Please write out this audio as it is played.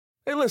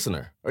Hey,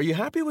 listener, are you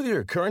happy with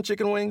your current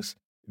chicken wings?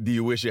 Do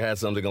you wish you had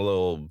something a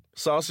little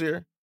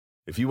saucier?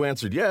 If you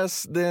answered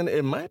yes, then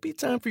it might be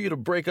time for you to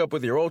break up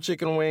with your old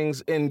chicken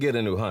wings and get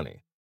a new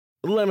honey.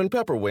 Lemon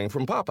pepper wing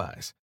from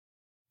Popeyes.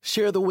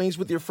 Share the wings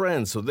with your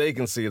friends so they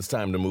can see it's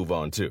time to move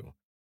on too.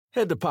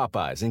 Head to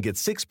Popeyes and get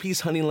 6-piece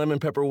honey lemon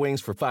pepper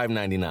wings for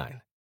 $5.99.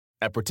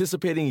 At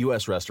participating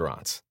U.S.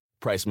 restaurants.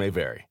 Price may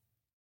vary.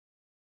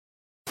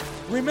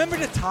 Remember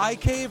the Thai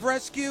cave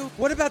rescue?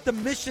 What about the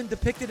mission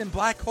depicted in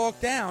Black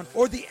Hawk Down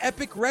or the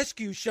epic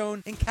rescue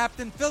shown in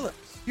Captain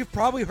Phillips? You've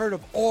probably heard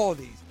of all of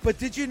these, but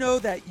did you know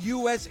that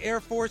U.S. Air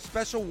Force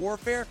Special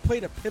Warfare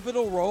played a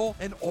pivotal role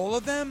in all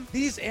of them?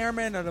 These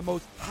airmen are the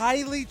most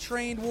highly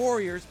trained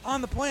warriors on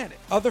the planet.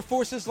 Other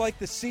forces like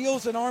the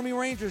SEALs and Army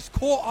Rangers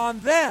call on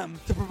them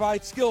to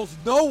provide skills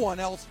no one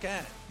else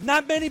can.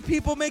 Not many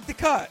people make the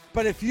cut,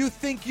 but if you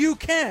think you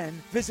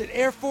can, visit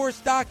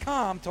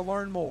airforce.com to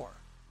learn more.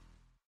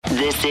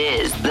 This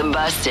is the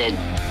Busted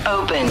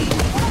Open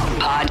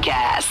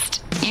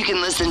Podcast. You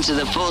can listen to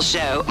the full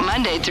show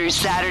Monday through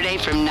Saturday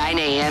from 9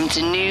 a.m.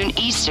 to noon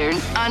Eastern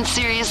on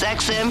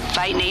SiriusXM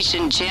Fight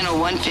Nation Channel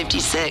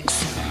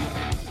 156.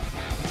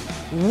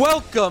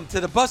 Welcome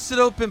to the Busted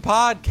Open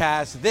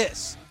Podcast.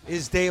 This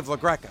is Dave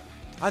LaGreca.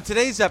 On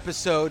today's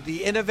episode,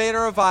 the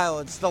innovator of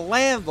violence, the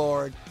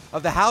landlord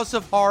of the House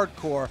of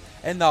Hardcore,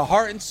 and the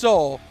heart and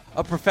soul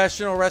of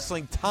professional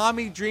wrestling,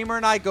 Tommy Dreamer,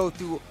 and I go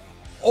through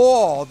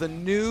all the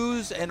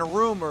news and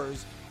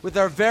rumors with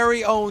our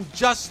very own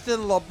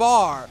Justin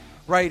LaBar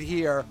right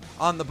here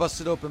on the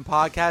Busted Open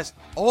Podcast.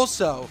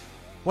 Also,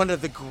 one of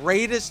the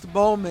greatest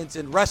moments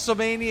in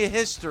WrestleMania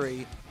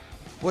history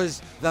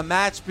was the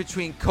match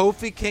between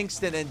Kofi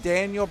Kingston and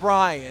Daniel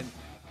Bryan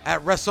at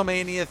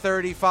WrestleMania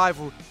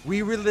 35.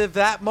 We relive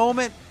that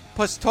moment,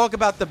 plus talk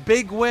about the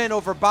big win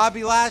over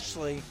Bobby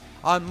Lashley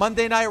on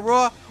Monday Night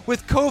Raw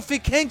with Kofi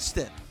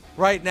Kingston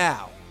right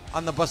now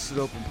on the Busted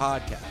Open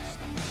Podcast.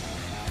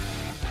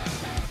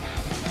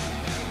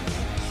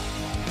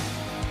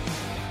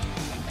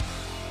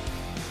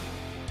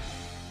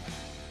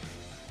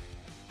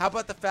 How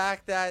about the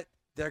fact that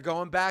they're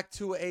going back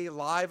to a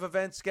live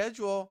event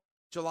schedule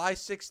July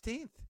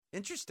 16th?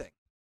 Interesting,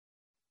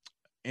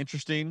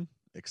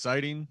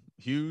 exciting,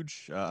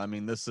 huge. I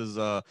mean, this is,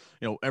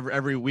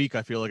 every week,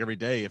 I feel like every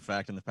day, in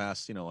fact, in the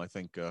past, I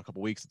think a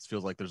couple weeks, it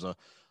feels like there's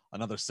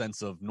another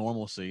sense of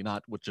normalcy,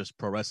 not with just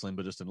pro wrestling,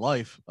 but just in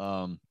life,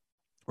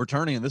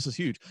 returning. And this is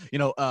huge,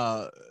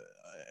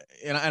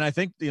 and I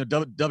think,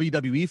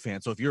 WWE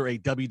fans. So if you're a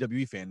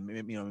WWE fan,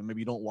 maybe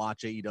you don't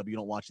watch AEW, you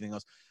don't watch anything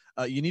else.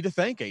 You need to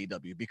thank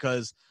AEW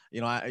because,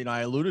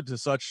 I alluded to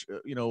such,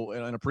 in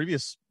a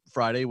previous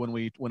Friday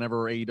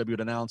whenever AEW had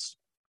announced,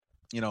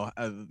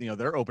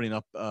 they're opening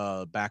up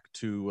back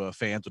to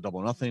fans with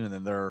Double or Nothing, and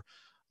then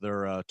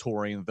they're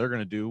touring they're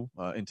going to do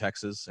in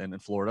Texas and in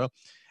Florida.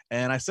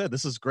 And I said,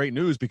 this is great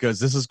news because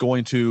this is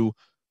going to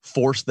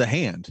force the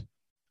hand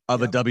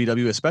of a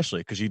WWE,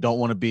 especially because you don't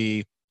want to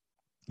be,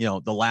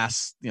 the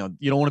last, you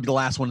don't want to be the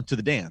last one to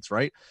the dance.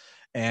 Right.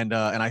 And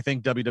I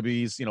think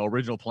WWE's,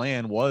 original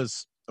plan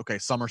was, okay,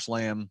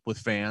 SummerSlam with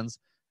fans.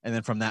 And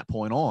then from that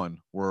point on,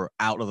 we're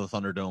out of the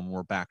Thunderdome.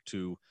 We're back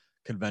to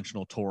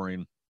conventional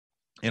touring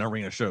in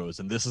arena shows.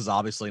 And this has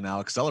obviously now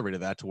accelerated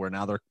that to where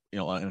now they're,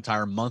 an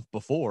entire month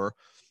before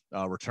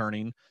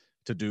returning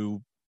to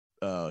do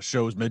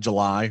shows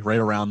mid-July, right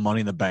around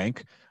Money in the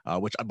Bank,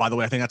 which, by the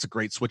way, I think that's a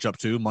great switch up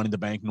too. Money in the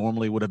Bank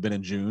normally would have been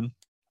in June.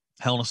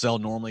 Hell in a Cell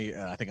normally,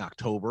 I think,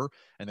 October.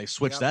 And they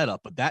switched that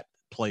up. But that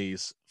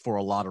plays for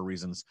a lot of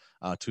reasons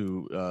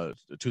to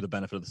the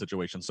benefit of the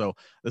situation. So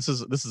this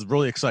is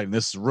really exciting.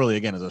 This is really,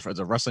 again, as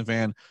a wrestling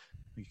fan,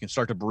 you can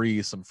start to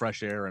breathe some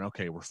fresh air and,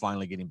 okay, we're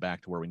finally getting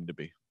back to where we need to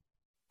be.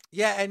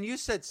 Yeah, and you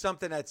said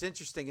something that's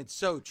interesting. It's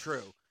so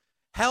true.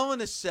 Hell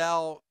in a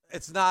Cell,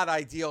 it's not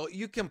ideal.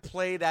 You can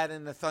play that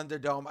in the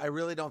Thunderdome. I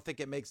really don't think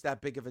it makes that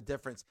big of a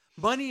difference.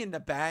 Money in the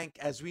Bank,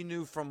 as we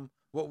knew from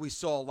what we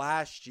saw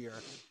last year,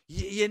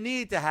 you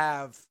need to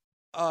have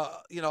a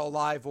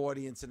live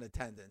audience in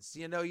attendance.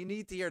 You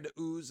need to hear the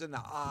oohs and the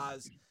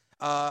ahs.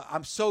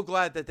 I'm so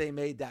glad that they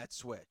made that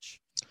switch.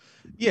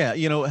 Yeah,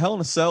 Hell in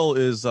a Cell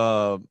is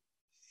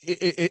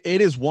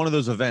it is one of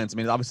those events. I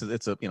mean, obviously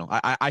it's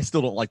I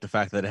still don't like the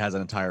fact that it has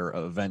an entire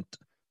event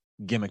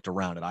gimmicked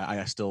around it.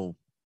 I still,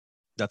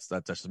 that's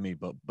just me,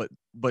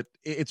 but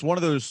it's one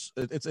of those,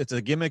 it's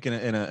a gimmick in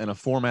a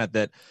format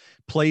that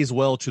plays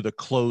well to the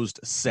closed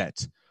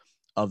set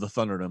of the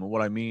Thunderdome. And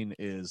what I mean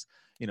is,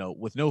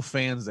 with no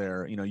fans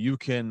there, you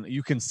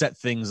can set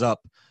things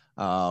up,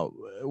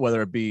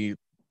 whether it be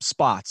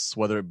spots,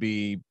 whether it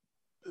be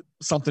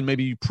something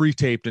maybe you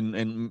pre-taped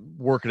and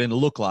work it in to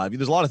look live.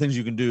 There's a lot of things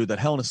you can do that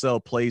Hell in a Cell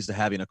plays to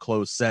having a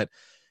closed set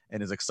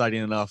and is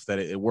exciting enough that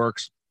it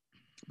works.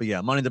 But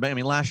yeah, Money in the Bank. I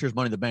mean, last year's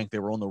Money in the Bank, they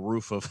were on the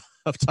roof of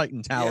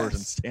Titan Towers in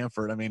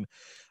Stamford. I mean,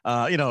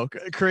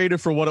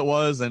 creative for what it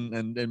was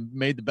and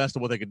made the best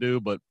of what they could do.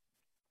 But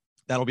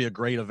that'll be a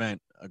great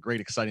event, a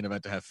great, exciting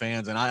event to have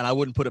fans. And I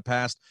wouldn't put it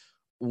past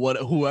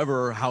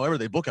however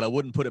they book it. I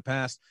wouldn't put it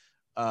past,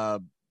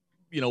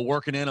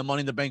 working in a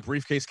Money in the Bank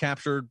briefcase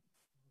captured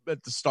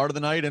at the start of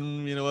the night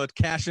and,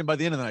 cash in by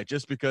the end of the night,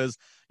 just because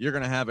you're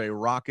going to have a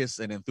raucous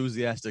and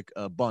enthusiastic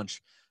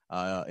bunch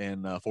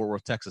in Fort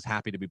Worth, Texas,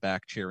 happy to be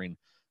back cheering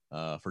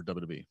for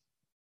WWE.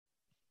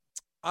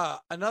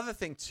 Another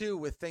thing too,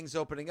 with things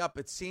opening up,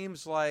 it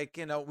seems like,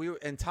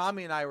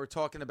 Tommy and I were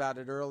talking about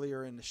it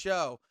earlier in the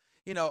show,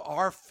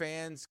 are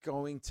fans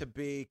going to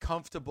be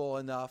comfortable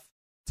enough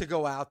to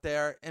go out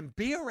there and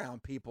be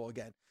around people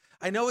again?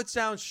 I know it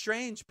sounds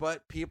strange,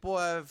 but people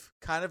have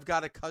kind of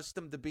got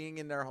accustomed to being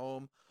in their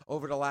home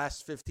over the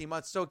last 15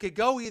 months. So it could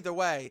go either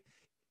way.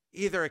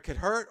 Either it could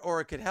hurt or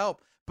it could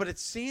help. But it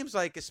seems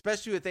like,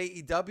 especially with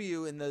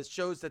AEW and the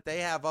shows that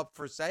they have up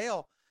for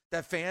sale,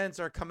 that fans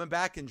are coming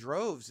back in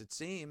droves, it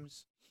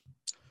seems.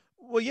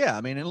 Well, yeah.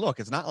 I mean, and look,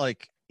 it's not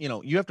like,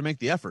 you have to make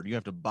the effort. You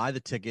have to buy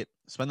the ticket,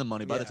 spend the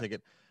money, buy the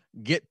ticket,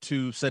 get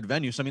to said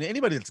venue. So, I mean,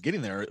 anybody that's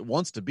getting there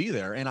wants to be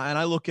there. And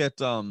I look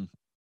at,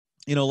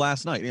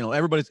 last night,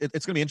 everybody's,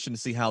 it's going to be interesting to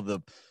see how the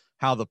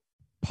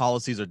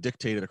policies are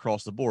dictated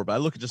across the board. But I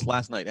look at just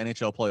last night,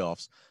 NHL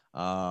playoffs,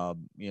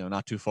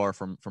 not too far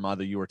from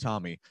either you or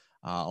Tommy,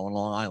 on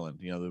Long Island.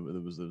 There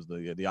was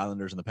the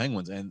Islanders and the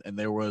Penguins, and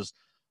there was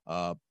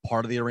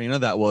part of the arena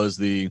that was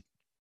the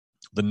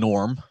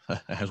norm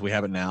as we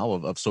have it now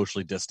of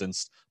socially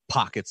distanced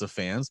pockets of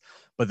fans.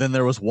 But then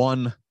there was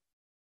one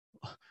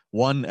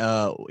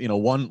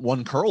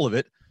curl of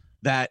it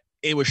that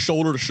it was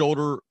shoulder to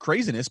shoulder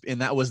craziness.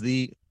 And that was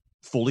the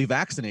fully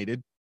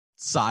vaccinated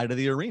side of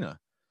the arena.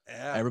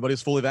 Yeah.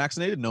 Everybody's fully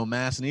vaccinated, no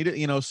mask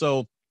needed,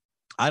 so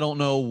I don't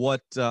know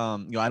what,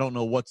 I don't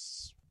know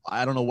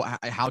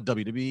how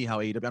WWE, how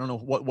AEW, I don't know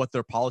what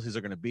their policies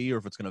are going to be, or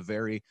if it's going to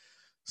vary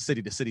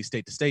city to city,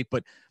 state to state.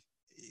 But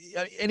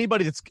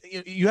anybody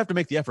you have to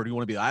make the effort. You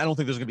want to be. I don't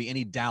think there's going to be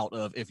any doubt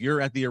of, if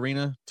you're at the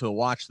arena to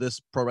watch this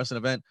pro wrestling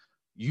event,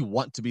 you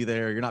want to be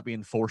there. You're not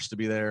being forced to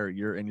be there.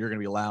 You're going to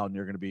be loud, and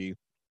you're going to be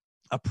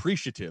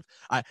appreciative.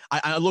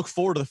 I look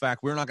forward to the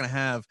fact we're not going to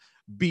have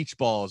beach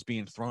balls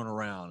being thrown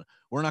around.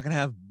 We're not going to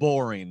have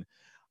boring.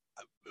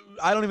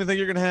 I don't even think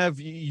you're going to have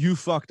you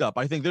fucked up.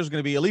 I think there's going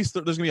to be, at least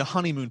there's going to be a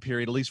honeymoon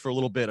period, at least for a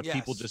little bit, of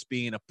people just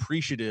being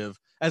appreciative,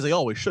 as they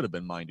always should have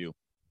been, mind you,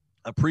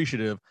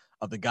 appreciative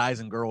of the guys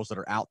and girls that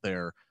are out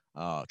there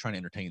trying to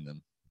entertain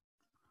them.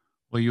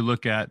 Well, you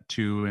look at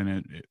too,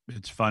 and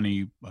it's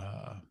funny.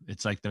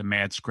 It's like the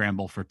mad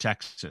scramble for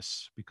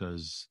Texas,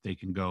 because they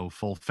can go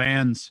full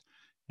fans,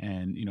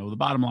 and the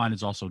bottom line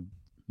is also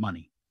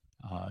money.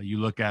 You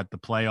look at the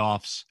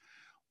playoffs.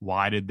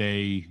 Why did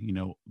they,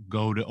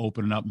 go to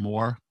open up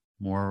more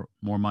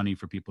money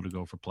for people to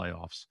go for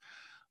playoffs?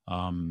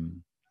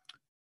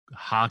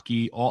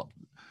 Hockey,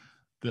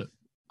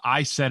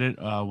 I said it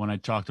when I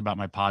talked about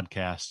my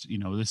podcast.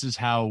 This is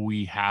how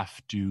we have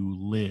to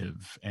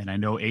live, and I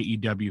know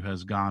AEW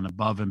has gone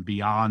above and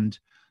beyond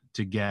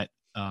to get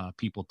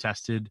people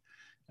tested,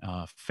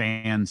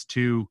 fans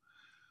too.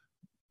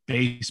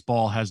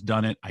 Baseball has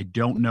done it. I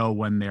don't know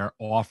when they're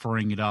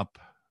offering it up.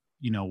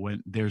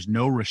 When there's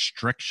no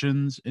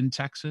restrictions in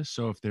Texas.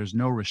 So if there's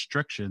no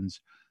restrictions,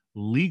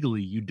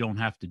 legally, you don't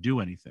have to do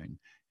anything.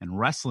 And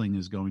wrestling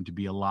is going to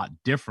be a lot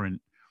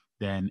different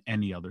than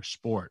any other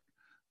sport.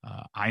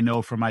 I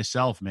know for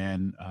myself,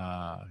 man,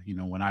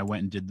 when I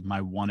went and did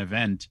my one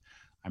event,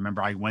 I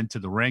remember I went to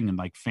the ring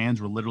and fans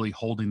were literally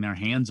holding their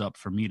hands up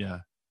for me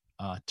to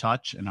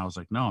touch. And I was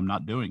like, no, I'm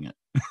not doing it,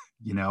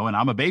 and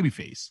I'm a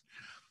babyface,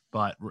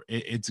 but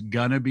it's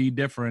gonna be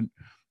different.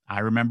 I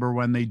remember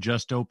when they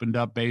just opened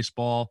up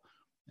baseball,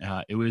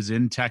 it was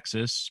in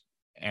Texas,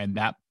 and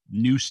that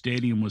new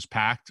stadium was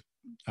packed.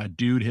 A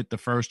dude hit the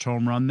first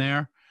home run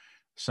there.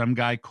 Some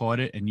guy caught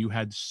it, and you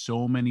had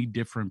so many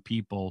different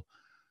people.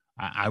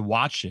 I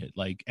watched it.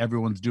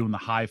 Everyone's doing the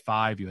high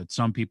five. You had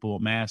some people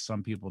with masks,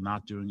 some people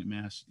not doing it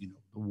masks.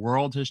 The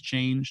world has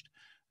changed,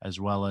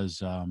 as well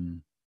as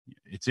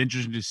it's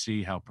interesting to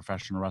see how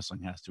professional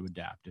wrestling has to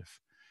adapt.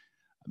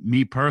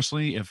 Me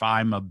personally, if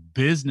I'm a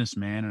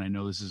businessman, and I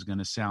know this is going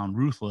to sound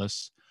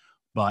ruthless,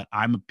 but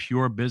I'm a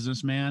pure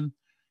businessman.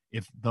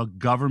 If the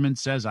government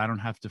says I don't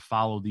have to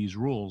follow these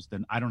rules,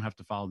 then I don't have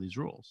to follow these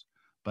rules.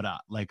 But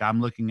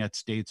I'm looking at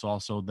states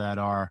also that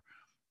are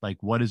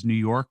what is New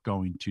York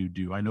going to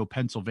do? I know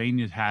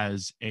Pennsylvania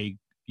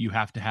you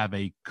have to have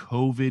a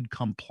COVID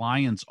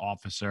compliance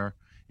officer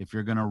if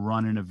you're going to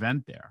run an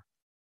event there.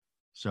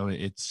 So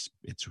it's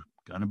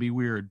going to be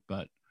weird,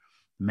 but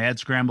mad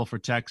scramble for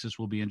Texas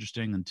will be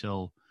interesting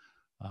until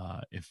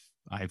if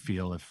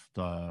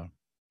the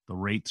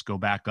rates go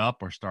back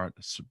up or start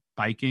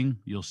spiking,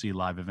 you'll see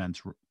live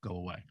events go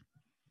away.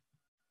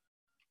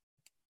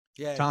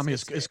 Yeah, Tommy,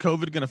 is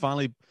COVID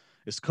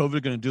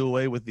going to do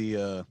away with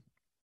the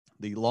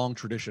long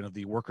tradition of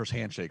the workers'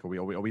 handshake? Are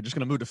we just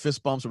going to move to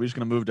fist bumps? Are we just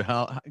going to move to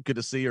how good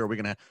to see? Or are we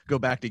going to go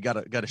back to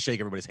got to shake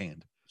everybody's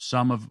hand?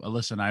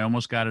 Listen, I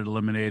almost got it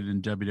eliminated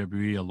in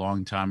WWE a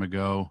long time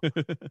ago,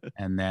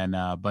 and then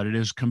but it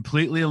is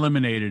completely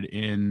eliminated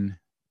in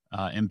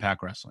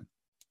Impact Wrestling.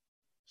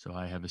 So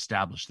I have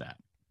established that.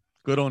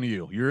 Good on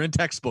you. You're in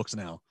textbooks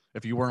now.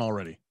 if you weren't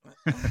already.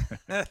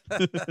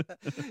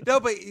 No,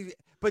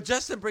 but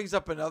Justin brings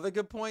up another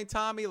good point,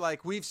 Tommy.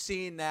 Like we've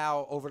seen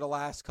now over the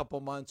last couple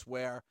months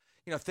where,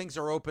 you know, things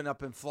are open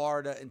up in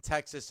Florida and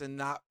Texas and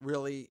not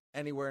really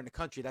anywhere in the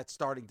country. That's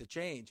starting to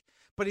change.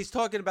 But he's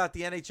talking about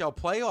the NHL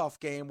playoff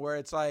game where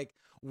it's like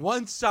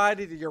one side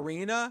of the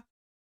arena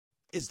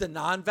is the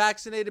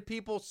non-vaccinated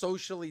people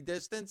socially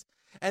distanced.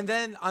 And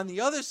then on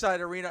the other side of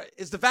the arena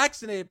is the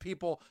vaccinated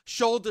people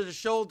shoulder to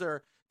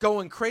shoulder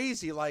going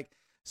crazy. Like,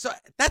 so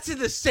that's in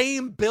the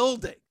same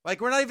building.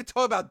 Like, we're not even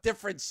talking about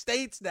different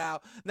states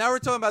now. Now we're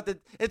talking about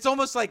it's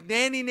almost like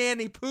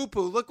nanny poo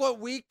poo. Look what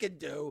we can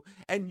do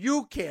and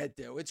you can't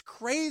do. It's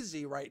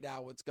crazy right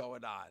now what's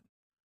going on.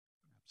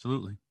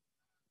 Absolutely.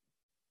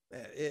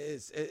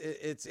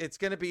 It's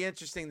going to be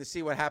interesting to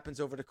see what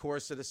happens over the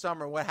course of the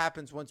summer, what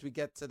happens once we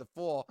get to the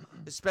fall,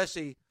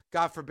 especially,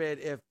 God forbid,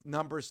 if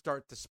numbers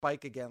start to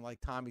spike again,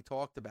 like Tommy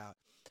talked about.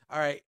 All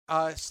right,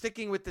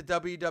 sticking with the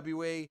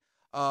WWE,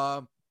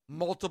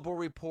 multiple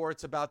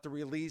reports about the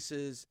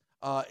releases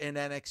in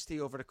NXT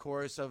over the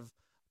course of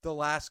the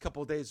last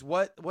couple of days.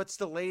 What's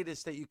the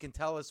latest that you can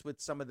tell us with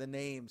some of the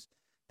names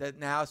that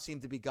now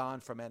seem to be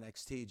gone from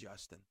NXT,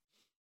 Justin?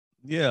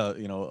 Yeah,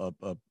 you know,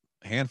 a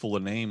handful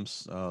of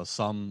names,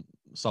 some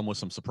with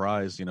some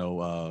surprise.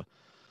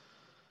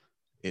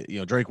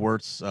 Drake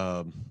Wirtz,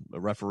 a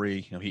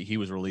referee. You know, he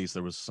was released.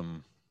 There was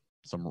some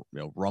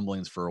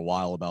rumblings for a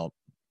while about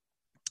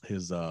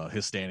his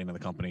standing in the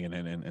company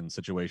and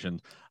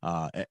situations.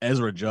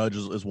 Ezra Judge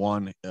is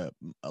one. A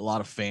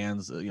lot of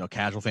fans,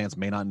 casual fans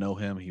may not know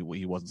him. He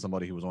wasn't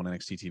somebody who was on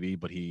NXT TV,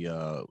 but he,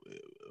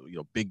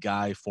 big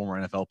guy,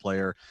 former NFL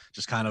player,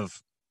 just kind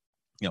of,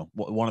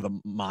 one of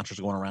the mantras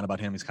going around about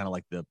him. He's kind of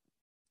like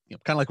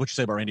kind of like what you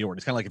say about Randy Orton.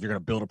 It's kind of like if you're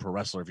going to build a pro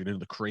wrestler, if you're going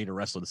to create a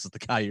wrestler, this is the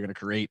guy you're going to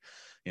create.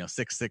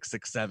 6'6",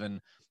 6'7",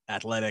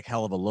 athletic,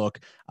 hell of a look.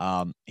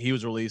 He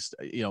was released.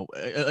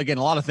 Again,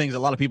 a lot of things. A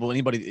lot of people,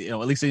 anybody, at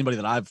least anybody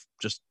that I've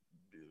just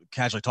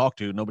casually talked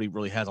to, nobody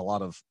really has a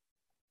lot of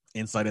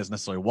insight as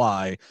necessarily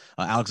why.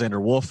 Alexander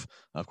Wolf,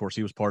 of course,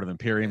 he was part of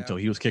Imperium until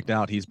he was kicked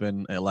out. He's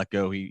been let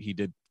go. He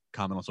did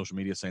comment on social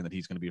media saying that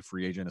he's going to be a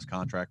free agent. His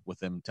contract with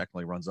them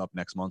technically runs up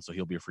next month, so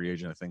he'll be a free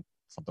agent. I think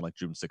something like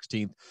June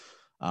 16th.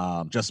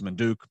 Jessamine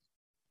Duke,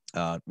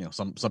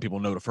 some people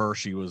know of her.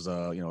 She was,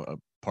 a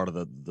part of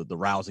the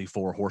Rousey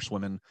 4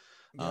 horsewomen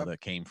that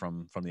came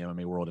from the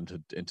MMA world into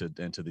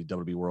the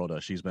WWE world.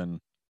 She's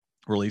been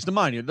released. And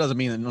mind you, it doesn't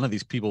mean that none of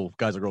these people,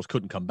 guys or girls,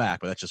 couldn't come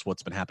back, but that's just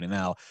what's been happening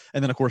now.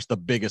 And then, of course, the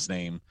biggest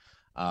name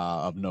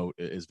of note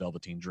is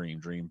Velveteen Dream.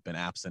 Dream been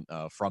absent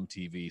from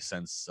TV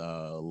since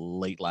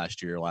late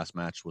last year. Last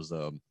match was,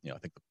 I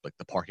think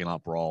the parking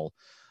lot brawl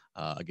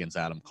against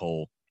Adam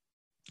Cole.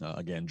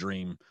 Again,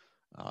 Dream.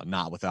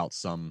 Not without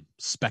some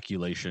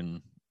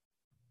speculation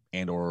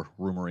and or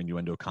rumor,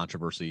 innuendo,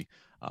 controversy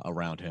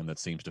around him that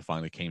seems to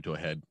finally came to a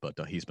head, but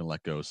he's been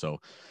let go. So,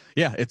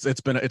 yeah,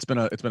 it's been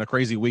a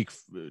crazy week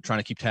trying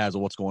to keep tabs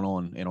of what's going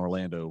on in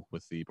Orlando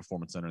with the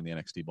Performance Center and the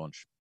NXT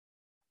bunch.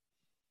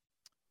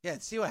 Yeah,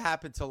 and see what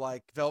happened to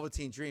like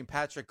Velveteen Dream,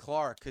 Patrick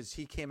Clark, because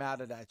he came out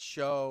of that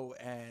show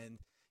and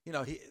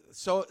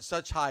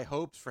such high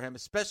hopes for him,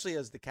 especially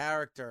as the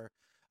character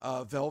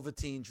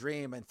Velveteen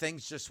Dream, and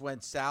things just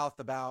went south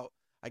about,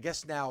 I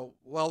guess now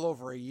well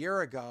over a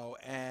year ago,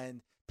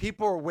 and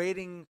people are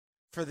waiting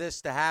for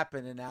this to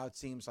happen, and now it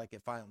seems like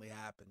it finally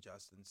happened,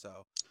 Justin.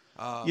 So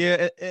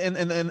yeah,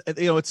 and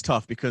it's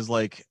tough because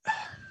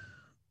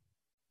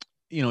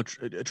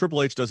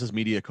Triple H does his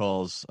media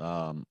calls.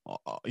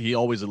 He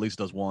always at least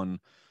does one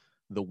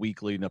the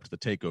week leading up to the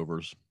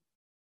takeovers.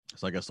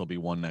 So I guess there'll be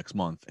one next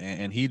month.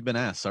 And he'd been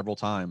asked several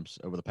times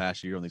over the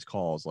past year on these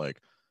calls,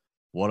 like,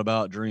 what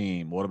about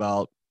Dream? What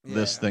about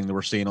this thing that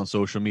we're seeing on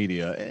social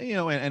media?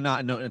 And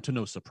not to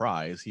no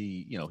surprise,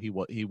 he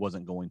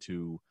wasn't going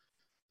to,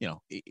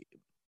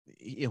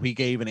 he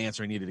gave an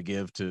answer he needed to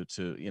give to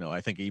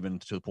I think even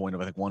to the point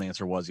of, I think one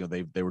answer was,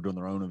 they were doing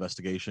their own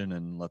investigation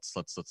and let's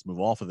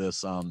move off of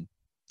this.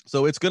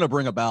 So it's going to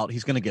bring about,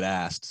 he's going to get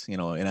asked,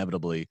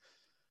 inevitably.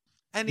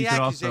 And the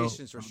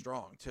accusations are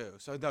strong too.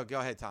 So no, go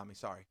ahead, Tommy.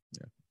 Sorry.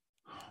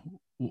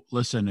 Yeah.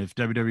 Listen, if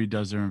WWE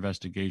does their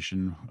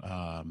investigation,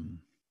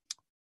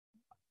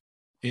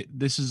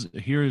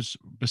 here's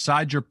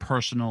besides your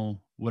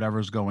personal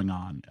whatever's going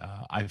on.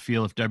 I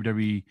feel if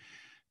WWE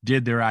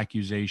did their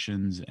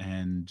accusations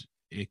and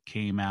it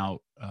came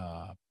out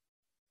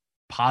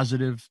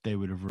positive, they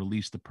would have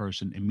released the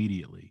person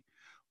immediately,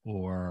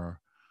 or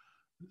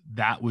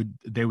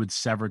they would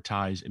sever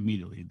ties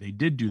immediately. They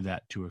did do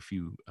that to a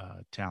few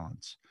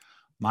talents.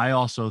 My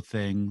also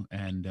thing,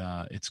 and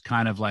it's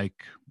kind of like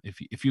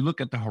if you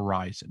look at the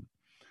horizon.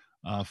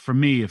 For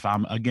me, if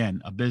I'm,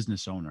 again, a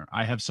business owner,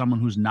 I have someone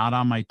who's not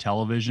on my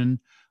television.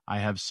 I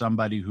have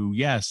somebody who,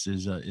 yes,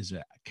 is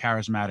a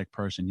charismatic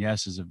person.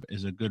 Yes,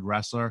 is a good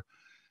wrestler.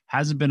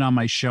 Hasn't been on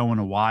my show in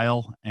a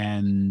while.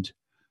 And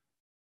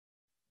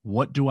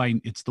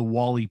it's the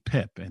Wally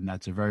Pipp. And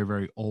that's a very,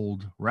 very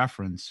old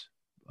reference.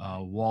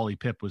 Wally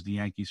Pipp was the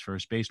Yankees'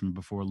 first baseman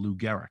before Lou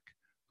Gehrig,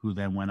 who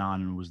then went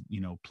on and was,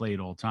 played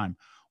all the time.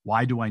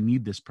 Why do I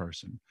need this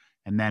person?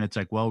 And then it's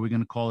like, well, we're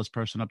going to call this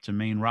person up to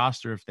main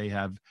roster if they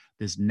have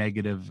this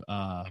negative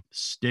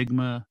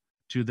stigma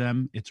to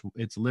them.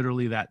 It's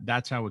literally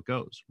that's how it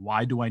goes.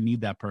 Why do I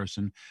need that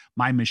person?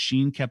 My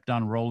machine kept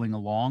on rolling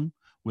along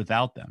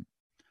without them.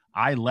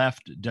 I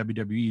left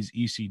WWE's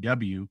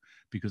ECW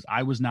because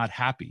I was not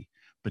happy.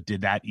 But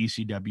did that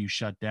ECW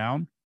shut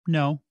down?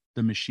 No,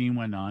 the machine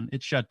went on.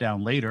 It shut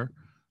down later,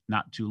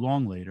 not too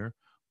long later.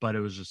 But it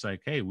was just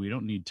like, hey, we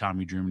don't need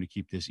Tommy Dreamer to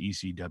keep this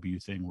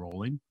ECW thing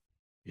rolling.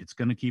 It's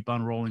going to keep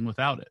on rolling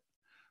without it.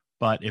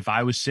 But if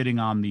I was sitting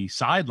on the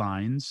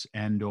sidelines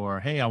or,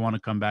 hey, I want to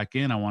come back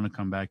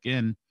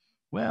in,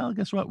 well,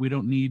 guess what? We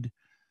don't need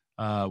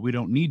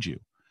you.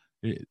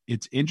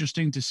 It's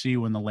interesting to see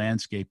when the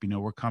landscape,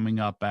 we're coming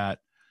up at,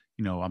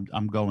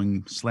 I'm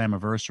going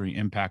Slammiversary,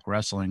 Impact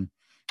Wrestling,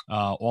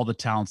 all the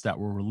talents that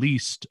were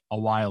released a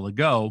while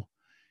ago.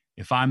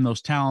 If I'm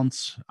those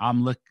talents,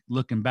 I'm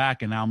looking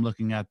back and now I'm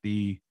looking at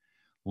the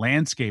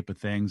landscape of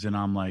things and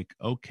I'm like,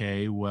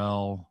 okay,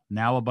 well,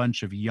 now a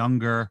bunch of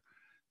younger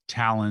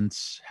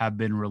talents have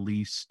been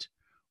released.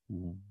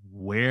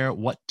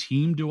 What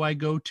team do I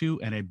go to?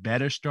 And I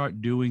better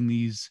start doing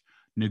these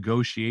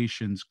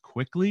negotiations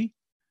quickly,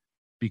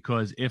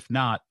 because if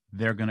not,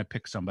 they're going to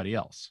pick somebody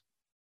else.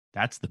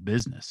 That's the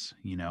business,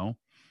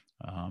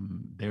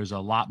 there's a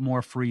lot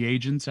more free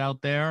agents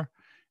out there,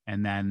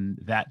 and then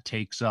that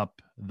takes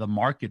up the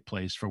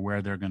marketplace for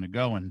where they're going to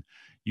go. And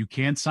you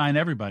can't sign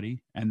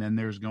everybody. And then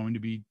there's going to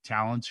be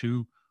talents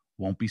who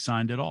won't be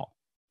signed at all.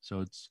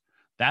 So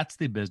that's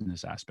the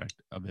business aspect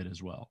of it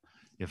as well.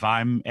 If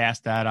I'm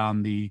asked that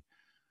on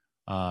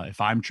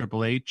if I'm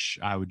Triple H,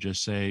 I would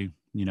just say,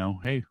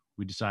 hey,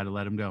 we decided to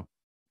let him go.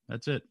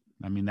 That's it.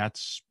 I mean,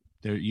 that's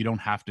there. You don't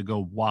have to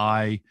go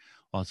why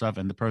all that stuff.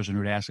 And the person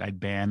who'd ask, I'd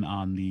ban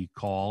on the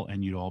call,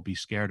 and you'd all be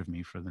scared of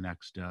me for the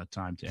next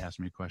time to ask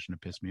me a question to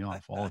piss me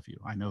off. All of you.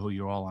 I know who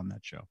you're all on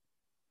that show.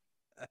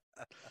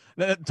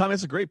 Tommy,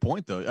 that's a great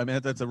point, though. I mean,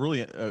 that's a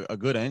really a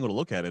good angle to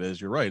look at it.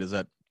 Is you're right, is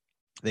that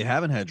they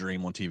haven't had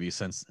Dream on TV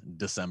since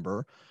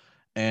December,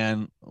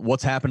 and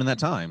what's happened in that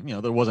time?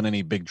 There wasn't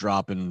any big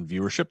drop in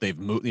viewership. They've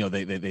moved.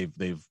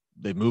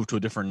 They've moved to a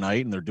different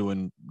night, and they're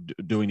doing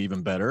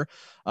even better.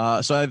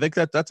 So I think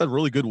that's a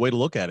really good way to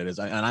look at it.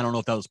 And I don't know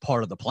if that was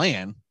part of the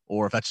plan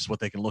or if that's just what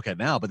they can look at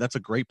now. But that's a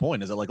great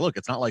point. Is that look,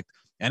 it's not like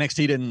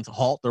NXT didn't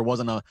halt. There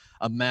wasn't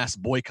a mass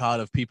boycott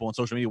of people on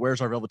social media.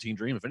 Where's our Velveteen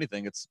Dream? If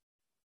anything, it's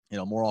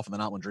more often than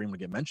not when Dream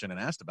would get mentioned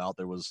and asked about,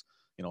 there was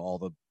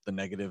all the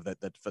negative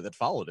that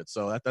followed it.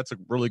 So that's a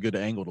really good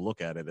angle to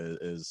look at it.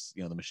 Is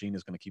the machine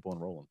is going to keep on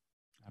rolling.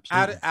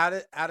 Absolutely.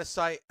 Out of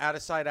sight,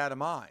 out of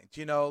mind.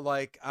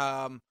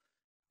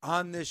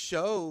 On this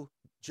show,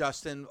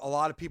 Justin, a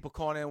lot of people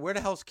calling in, where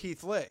the hell's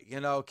Keith Lee?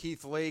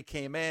 Keith Lee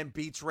came in,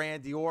 beats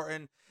Randy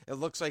Orton. It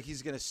looks like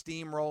he's going to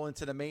steamroll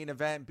into the main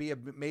event, be a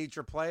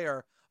major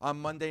player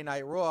on Monday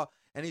Night Raw,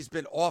 and he's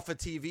been off of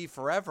TV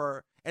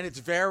forever. And it's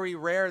very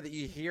rare that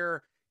you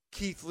hear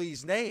Keith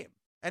Lee's name.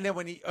 And then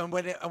when you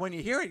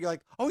hear it, you're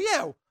like, oh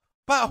yeah,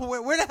 but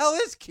where the hell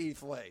is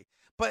Keith Lee?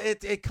 But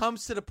it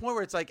comes to the point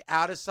where it's like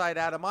out of sight,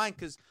 out of mind,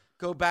 because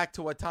go back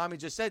to what Tommy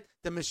just said,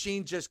 the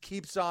machine just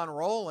keeps on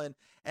rolling.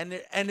 And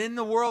in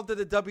the world of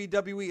the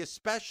WWE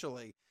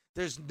especially,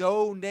 there's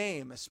no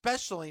name,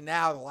 especially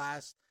now the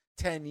last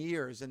 10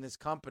 years in this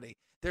company,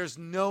 there's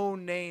no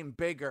name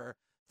bigger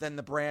than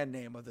the brand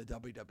name of the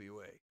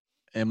WWE.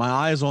 And my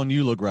eyes on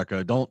you,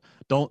 LaGreca.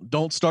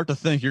 Don't start to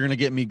think you're going to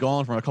get me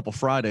gone for a couple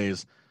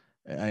Fridays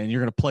and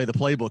you're going to play the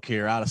playbook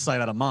here, out of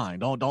sight, out of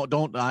mind.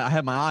 Don't. I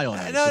have my eye on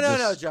it.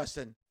 No,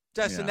 Justin.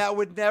 Yeah. That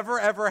would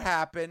never, ever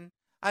happen.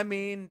 I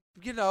mean,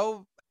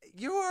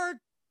 you are.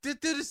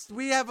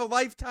 We have a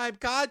lifetime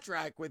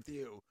contract with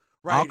you,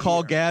 right? I'll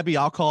call Gabby.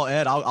 I'll call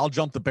Ed. I'll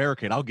jump the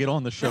barricade. I'll get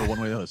on the show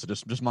one way or the other. So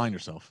just mind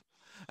yourself.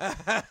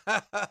 And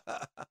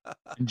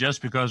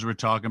just because we're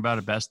talking about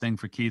it, best thing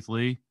for Keith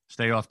Lee,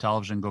 stay off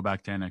television, go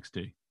back to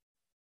NXT.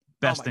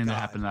 Best thing that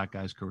happened to that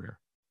guy's career.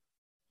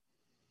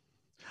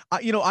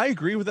 I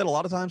agree with that a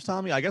lot of times,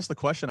 Tommy. I guess the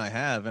question I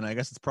have, and I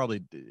guess it's probably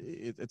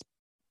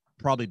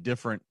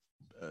different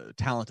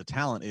talent to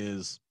talent,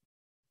 is,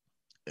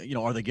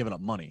 are they giving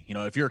up money?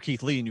 If you're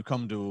Keith Lee and you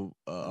come to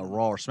a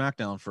Raw or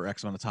SmackDown for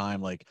X amount of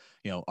time, are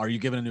you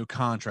given a new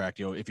contract?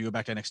 If you go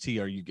back to NXT,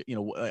 are you,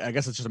 I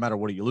guess it's just a matter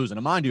of what are you losing.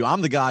 And mind you,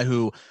 I'm the guy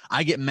who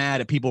I get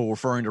mad at people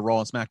referring to Raw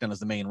and SmackDown as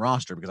the main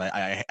roster, because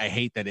I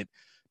hate that it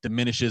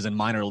diminishes in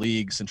minor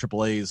leagues and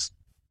AAA's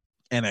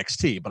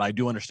NXT. But I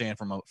do understand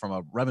from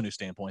a revenue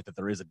standpoint that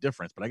there is a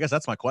difference. But I guess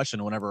that's my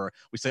question. Whenever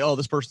we say, oh,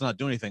 this person's not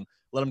doing anything,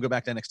 let them go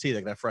back to NXT. They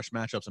can have fresh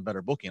matchups and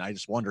better booking. I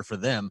just wonder for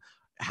them,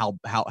 how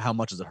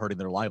much is it hurting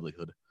their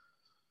livelihood?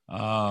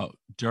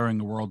 During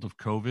the world of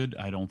COVID,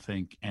 I don't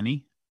think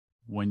any.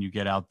 When you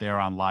get out there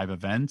on live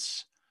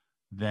events,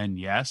 then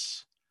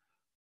yes,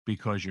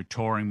 because you're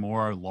touring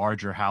more,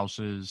 larger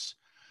houses.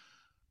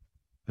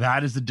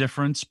 That is the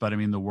difference. But I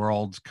mean, the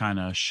world's kind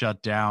of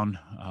shut down.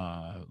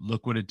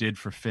 Look what it did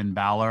for Finn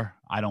Balor.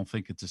 I don't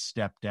think it's a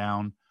step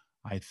down.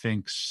 I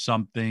think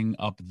something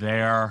up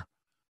there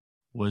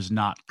was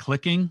not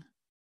clicking.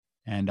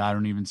 And I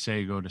don't even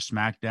say go to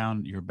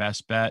SmackDown. Your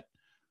best bet,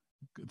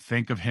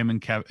 think of him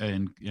and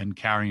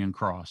Karrion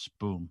Kross.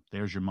 Boom,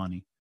 there's your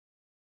money.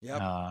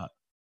 Yep.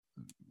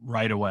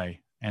 Right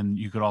away. And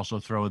you could also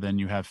throw, then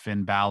you have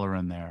Finn Balor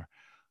in there.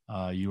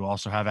 You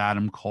also have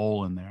Adam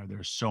Cole in there.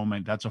 There's so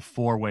many. That's a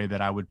 4-way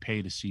that I would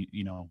pay to see,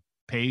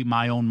 pay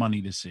my own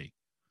money to see.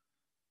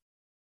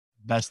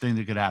 Best thing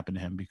that could happen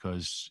to him,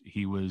 because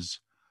he was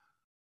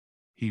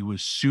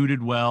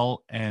suited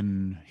well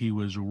and he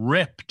was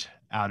ripped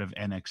out of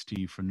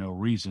NXT for no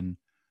reason.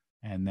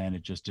 And then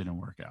it just didn't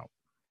work out.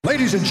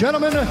 Ladies and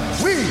gentlemen,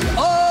 we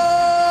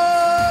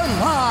are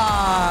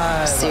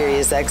live!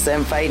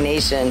 SiriusXM Fight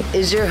Nation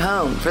is your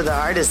home for the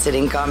hardest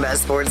hitting combat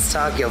sports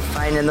talk you'll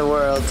find in the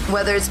world.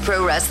 Whether it's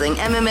pro wrestling,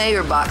 MMA,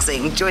 or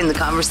boxing, join the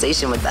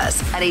conversation with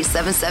us at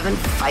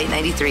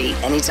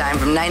 877-FIGHT-93, anytime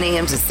from 9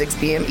 a.m. to 6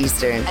 p.m.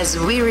 Eastern, as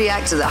we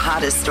react to the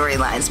hottest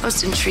storylines,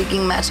 most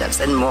intriguing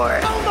matchups, and more.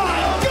 Oh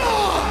my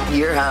God!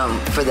 Your home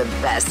for the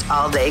best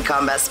all-day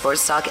combat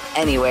sports talk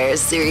anywhere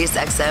is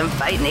SiriusXM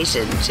Fight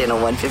Nation,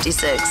 channel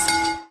 156.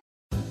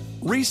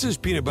 Reese's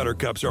peanut butter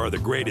cups are the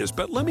greatest,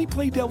 but let me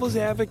play devil's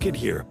advocate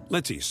here.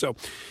 Let's see. So,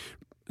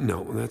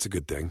 no, that's a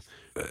good thing.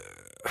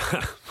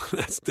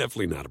 That's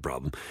definitely not a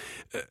problem.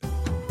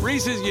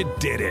 Reese's, you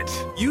did it.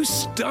 You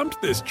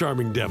stumped this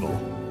charming devil.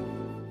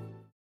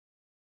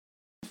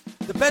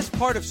 The best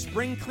part of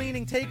spring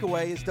cleaning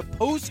takeaway is the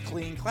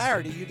post-clean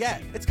clarity you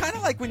get. It's kind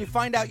of like when you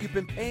find out you've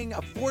been paying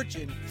a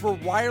fortune for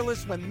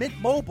wireless when Mint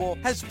Mobile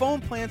has phone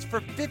plans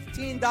for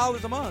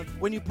 $15 a month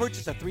when you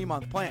purchase a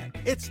 3-month plan.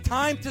 It's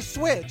time to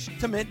switch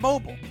to Mint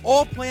Mobile.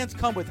 All plans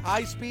come with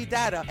high-speed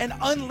data and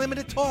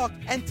unlimited talk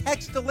and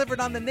text delivered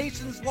on the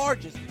nation's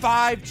largest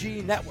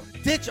 5G network.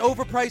 Ditch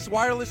overpriced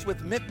wireless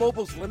with Mint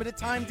Mobile's limited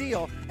time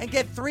deal and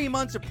get 3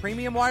 months of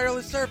premium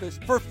wireless service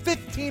for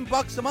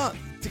 $15 a month.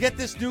 To get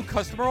this new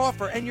customer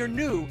offer and your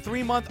new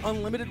 3-month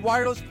unlimited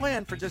wireless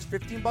plan for just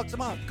 $15 a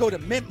month, go to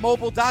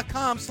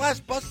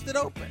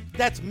mintmobile.com/bustedopen.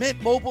 That's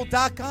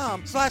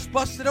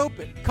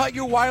mintmobile.com/bustedopen. Cut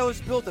your wireless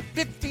bill to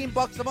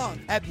 $15 a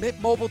month at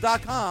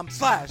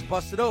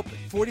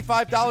mintmobile.com/bustedopen.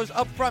 $45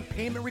 upfront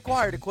payment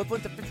required,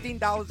 equivalent to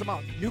 $15 a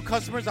month. New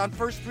customers on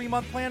first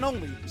 3-month plan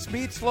only.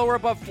 Speed slower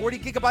above 40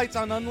 gigabytes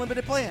on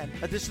unlimited plan.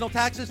 Additional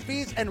taxes,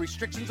 fees, and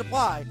restrictions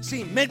apply.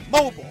 See Mint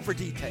Mobile for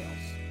details.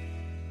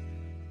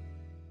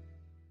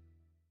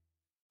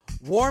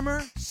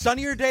 Warmer,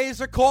 sunnier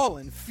days are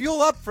calling.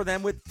 Fuel up for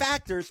them with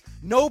Factor's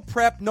no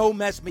prep, no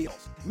mess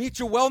meals. Meet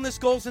your wellness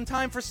goals in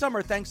time for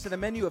summer thanks to the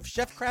menu of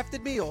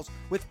chef-crafted meals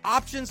with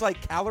options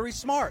like Calorie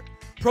Smart,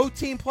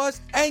 Protein Plus,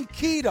 and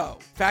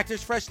Keto.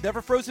 Factor's fresh,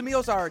 never frozen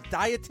meals are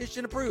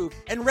dietitian approved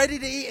and ready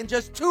to eat in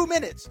just 2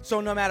 minutes. So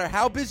no matter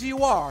how busy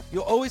you are,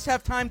 you'll always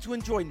have time to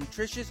enjoy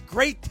nutritious,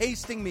 great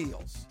tasting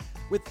meals.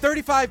 With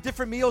 35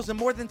 different meals and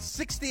more than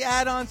 60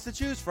 add-ons to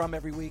choose from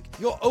every week,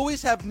 you'll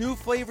always have new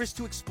flavors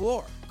to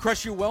explore.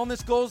 Crush your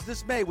wellness goals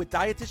this May with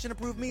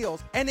dietitian-approved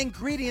meals and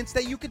ingredients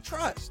that you can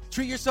trust.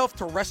 Treat yourself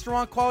to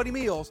restaurant-quality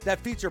meals that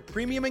feature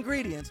premium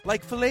ingredients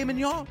like filet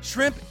mignon,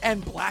 shrimp,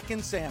 and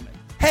blackened salmon.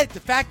 Head to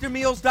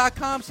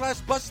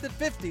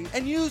factormeals.com/busted50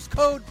 and use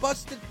code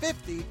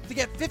busted50 to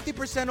get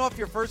 50% off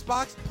your first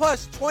box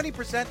plus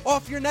 20%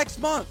 off your next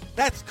month.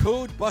 That's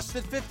code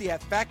busted50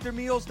 at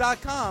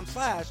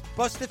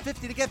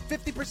factormeals.com/busted50 to get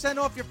 50%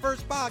 off your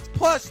first box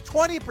plus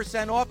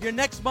 20% off your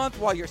next month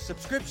while your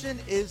subscription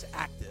is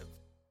active.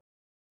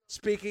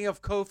 Speaking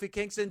of Kofi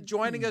Kingston,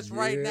 joining us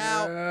right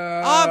now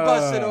on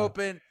Busted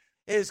Open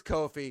is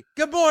Kofi.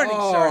 Good morning,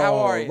 sir. How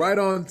are you? Right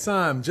on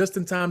time. Just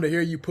in time to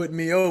hear you put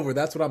me over.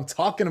 That's what I'm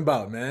talking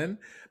about, man.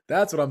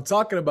 That's what I'm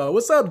talking about.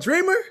 What's up,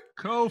 Dreamer?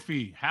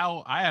 Kofi,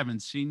 I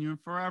haven't seen you in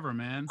forever,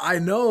 man. I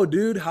know,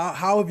 dude.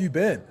 How have you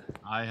been?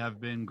 I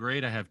have been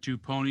great. I have 2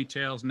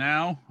 ponytails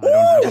now. I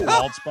don't have a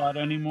bald spot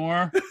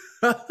anymore.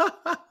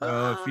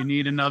 So if you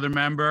need another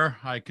member,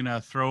 I can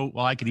I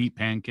could eat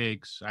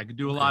pancakes. I could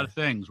do a lot of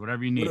things,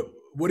 whatever you need.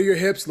 What do your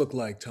hips look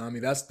like, Tommy?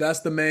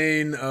 That's the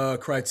main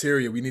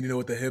criteria. We need to know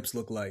what the hips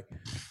look like.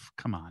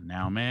 Come on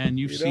now, man.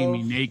 You've seen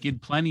me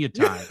naked plenty of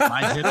times.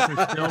 My hips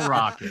are still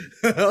rocking.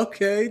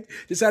 Okay.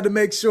 Just had to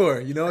make sure.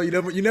 You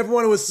never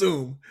want to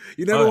assume.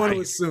 You never want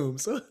to assume.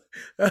 So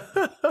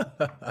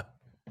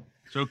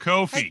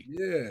Kofi.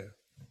 Yeah.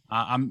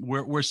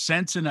 We're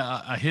sensing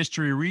a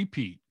history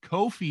repeat.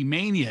 Kofi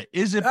Mania,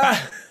 is it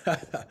back?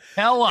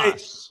 Tell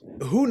us. Hey,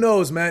 who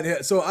knows,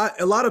 man? So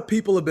a lot of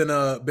people have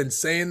been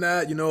saying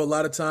that. A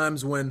lot of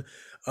times when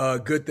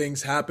good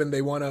things happen,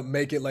 they want to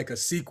make it like a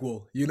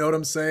sequel. You know what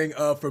I'm saying?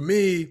 For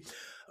me,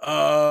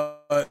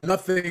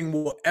 nothing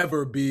will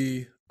ever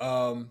be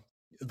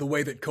the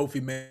way that Kofi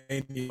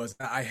Mania was.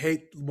 I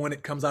hate when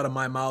it comes out of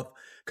my mouth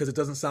because it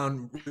doesn't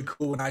sound really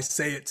cool when I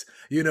say it,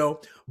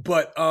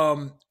 But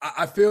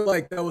I feel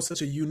like that was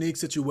such a unique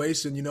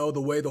situation,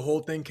 the way the whole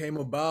thing came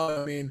about.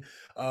 I mean,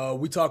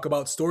 we talk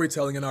about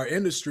storytelling in our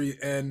industry,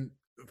 and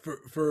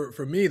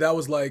for me, that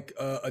was like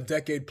a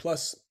decade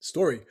plus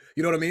story.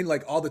 You know what I mean?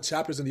 Like all the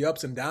chapters and the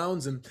ups and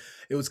downs, and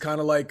it was kind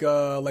of like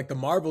the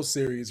Marvel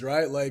series,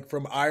 right? Like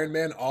from Iron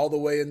Man all the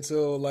way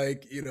until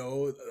like, you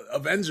know,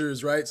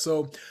 Avengers, right?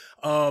 So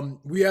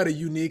we had a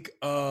unique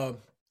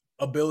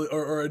ability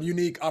or a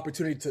unique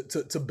opportunity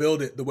to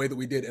build it the way that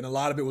we did, and a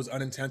lot of it was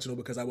unintentional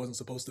because I wasn't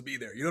supposed to be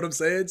there. You know what I'm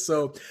saying?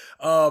 So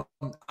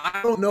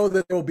I don't know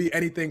that there will be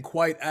anything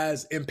quite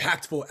as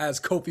impactful as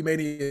Kofi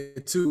Mania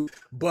 2,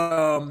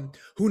 but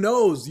who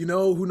knows? You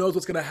know, who knows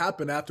what's going to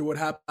happen after what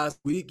happened last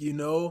week? You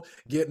know,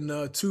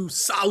 getting 2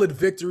 solid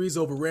victories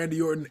over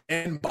Randy Orton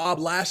and Bob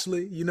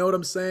Lashley. You know what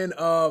I'm saying?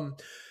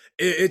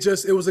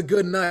 It was a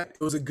good night.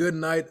 It was a good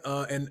night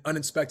and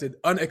unexpected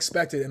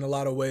in a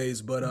lot of ways.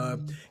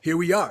 But here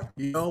we are.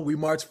 You know, we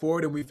march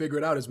forward and we figure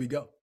it out as we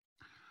go.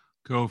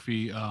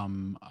 Kofi,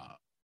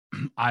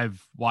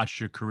 I've watched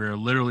your career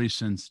literally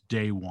since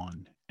day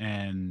one.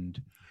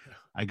 And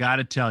I got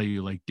to tell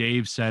you, like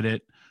Dave said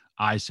it,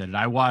 I said it.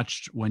 I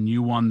watched when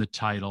you won the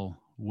title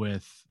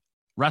with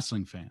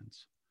wrestling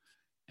fans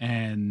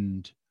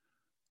and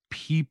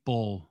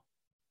people,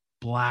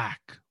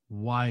 black,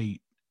 white,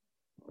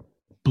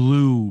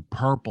 blue,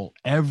 purple,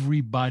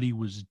 everybody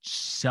was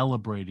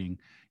celebrating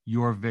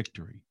your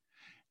victory.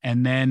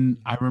 And then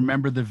I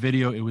remember the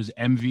video, it was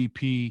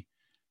MVP,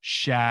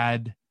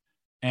 Shad,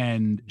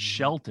 and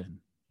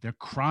Shelton. They're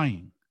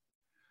crying.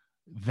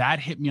 That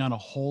hit me on a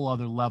whole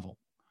other level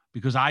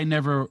because I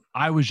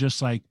was just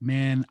like,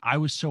 man, I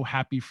was so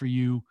happy for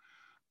you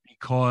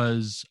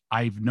because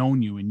I've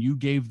known you and you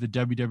gave the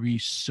WWE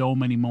so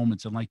many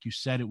moments. And like you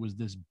said, it was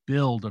this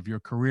build of your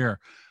career.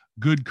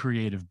 Good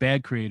creative,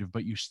 bad creative,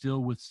 but you still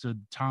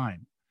withstood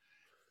time.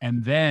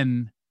 And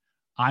then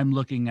I'm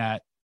looking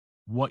at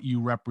what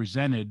you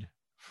represented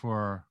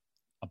for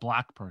a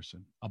black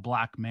person, a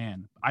black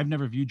man. I've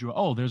never viewed you.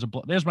 Oh,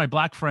 there's my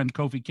black friend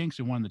Kofi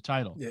Kingston won the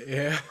title.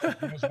 Yeah.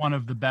 He was one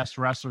of the best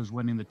wrestlers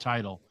winning the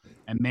title,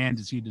 and man,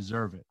 does he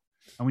deserve it.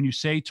 And when you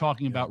say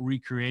talking about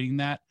recreating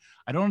that,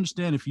 I don't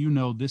understand if you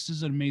know this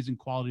is an amazing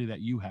quality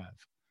that you have.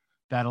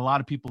 That a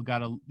lot of people got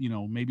to, you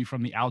know, maybe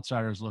from the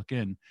outsiders look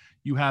in.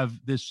 You have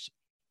this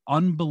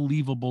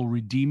unbelievable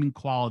redeeming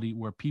quality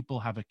where people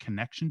have a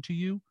connection to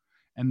you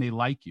and they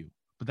like you,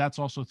 but that's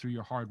also through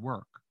your hard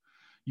work.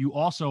 You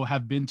also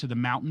have been to the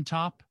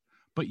mountaintop,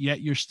 but yet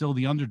you're still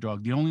the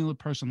underdog. The only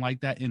person like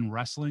that in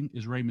wrestling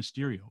is Rey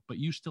Mysterio, but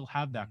you still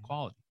have that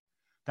quality.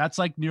 That's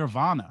like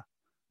Nirvana.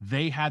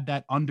 They had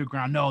that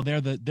underground. No,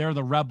 they're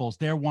the rebels.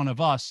 They're one of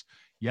us,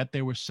 yet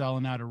they were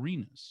selling out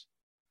arenas.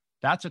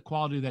 That's a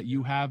quality that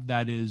you have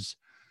that is,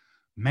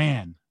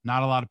 man,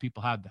 not a lot of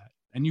people have that.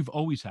 And you've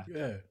always had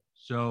it.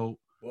 So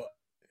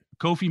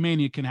Kofi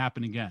Mania can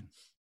happen again.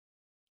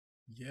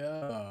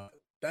 Yeah.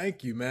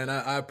 Thank you, man.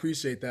 I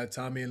appreciate that,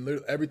 Tommy.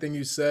 And everything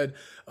you said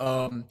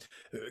kind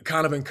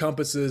of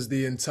encompasses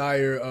the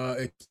entire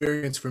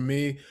experience for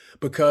me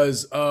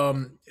because,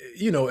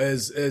 you know,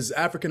 as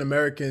African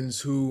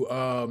Americans who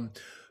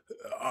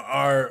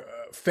are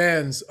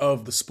fans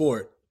of the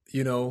sport,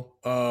 you know,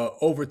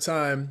 over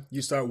time,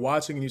 you start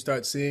watching and you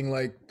start seeing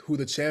like who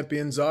the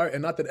champions are.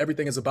 And not that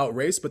everything is about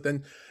race, but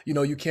then, you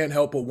know, you can't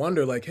help but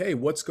wonder like, hey,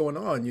 what's going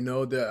on? You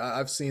know,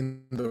 I've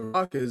seen The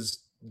Rock as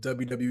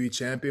WWE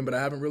champion, but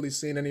I haven't really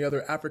seen any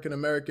other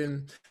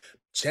African-American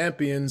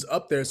champions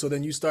up there. So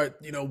then you start,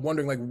 you know,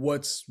 wondering like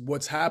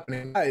what's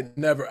happening.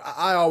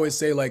 I always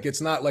say like,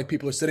 it's not like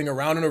people are sitting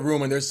around in a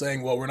room and they're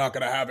saying, well, we're not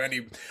going to have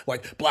any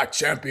like black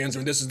champions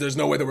or there's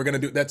no way that we're going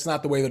to do. That's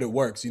not the way that it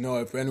works. You know,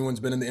 if anyone's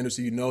been in the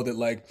industry, you know that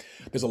like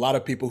there's a lot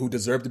of people who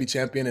deserve to be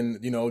champion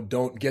and, you know,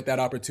 don't get that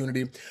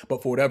opportunity.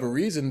 But for whatever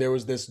reason, there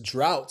was this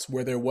drought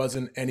where there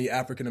wasn't any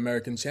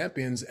African-American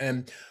champions.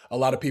 And a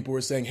lot of people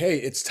were saying, hey,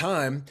 it's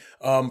time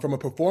from a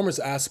performance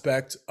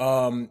aspect.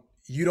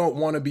 You don't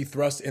want to be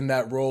thrust in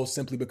that role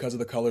simply because of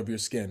the color of your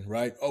skin,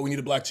 right? Oh, we need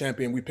a black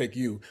champion. We pick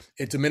you.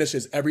 It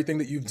diminishes everything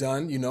that you've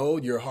done, you know,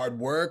 your hard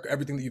work,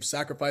 everything that you've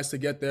sacrificed to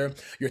get there,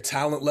 your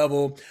talent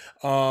level.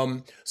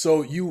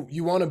 So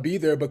you want to be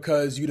there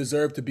because you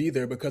deserve to be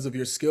there because of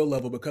your skill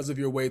level, because of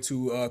your way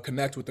to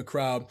connect with the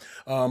crowd,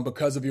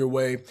 because of your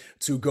way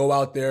to go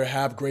out there,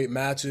 have great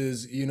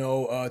matches, you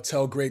know,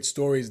 tell great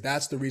stories.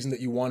 That's the reason that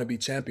you want to be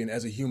champion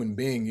as a human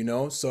being, you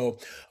know? So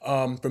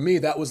for me,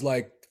 that was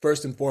like,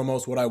 first and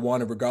foremost, what I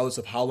wanted, regardless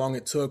of how long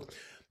it took.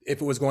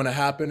 If it was going to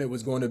happen, it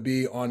was going to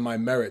be on my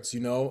merits, you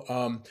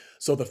know?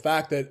 So the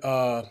fact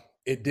that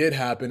it did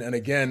happen, and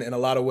again, in a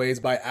lot of ways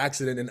by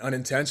accident and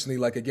unintentionally,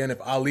 like again, if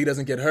Ali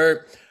doesn't get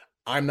hurt,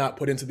 I'm not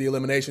put into the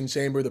elimination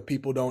chamber. The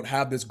people don't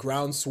have this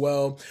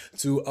groundswell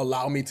to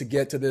allow me to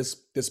get to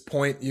this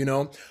point, you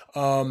know?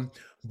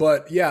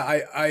 But yeah,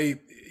 I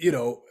you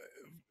know,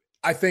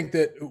 I think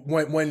that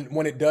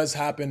when it does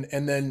happen,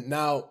 and then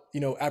now,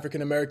 you know,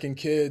 African-American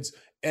kids,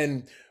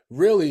 and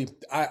really,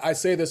 I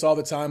say this all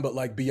the time, but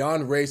like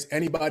beyond race,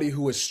 anybody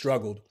who has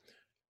struggled,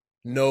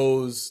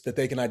 knows that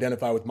they can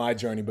identify with my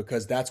journey,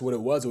 because that's what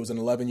it was. It was an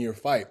 11-year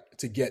fight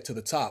to get to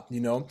the top,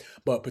 you know,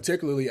 but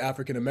particularly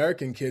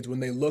African-American kids, when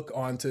they look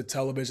onto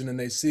television and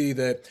they see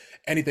that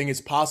anything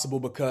is possible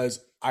because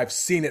I've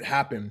seen it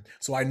happen.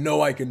 So I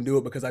know I can do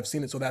it because I've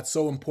seen it. So that's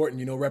so important.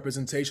 You know,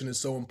 representation is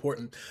so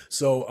important.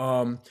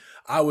 So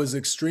I was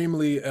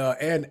extremely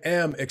and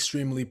am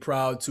extremely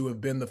proud to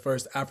have been the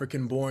first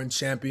African-born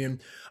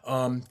champion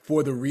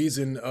for the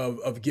reason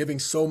of giving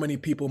so many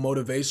people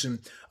motivation.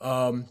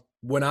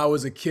 When I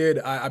was a kid,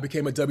 I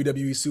became a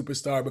WWE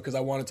superstar because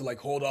I wanted to like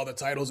hold all the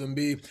titles and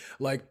be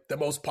like the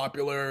most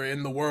popular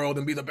in the world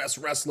and be the best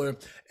wrestler.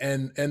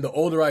 And the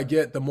older I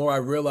get, the more I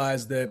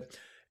realize that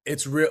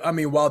it's real. I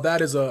mean, while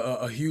that is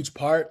a huge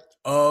part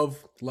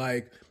of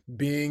like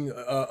being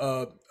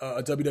a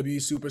WWE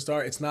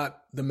superstar, it's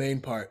not the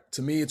main part.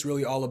 To me, it's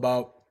really all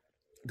about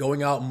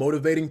going out,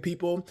 motivating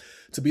people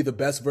to be the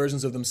best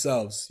versions of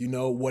themselves, you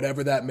know,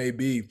 whatever that may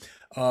be.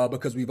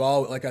 Because we've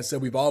all, like I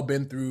said, we've all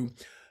been through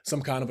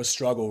some kind of a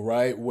struggle,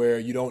 right? Where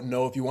you don't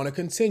know if you want to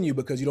continue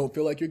because you don't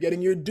feel like you're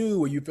getting your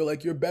due, or you feel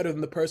like you're better than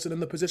the person in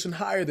the position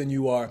higher than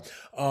you are.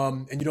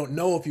 And you don't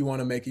know if you want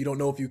to make it. You don't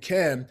know if you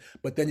can,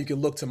 but then you can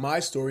look to my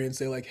story and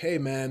say like, hey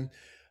man,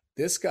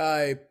 this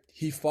guy,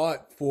 he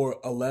fought for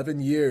 11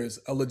 years,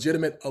 a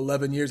legitimate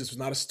 11 years. This was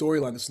not a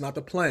storyline. This was not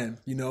the plan,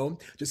 you know,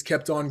 just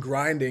kept on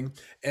grinding,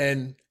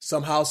 and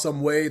somehow,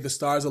 some way the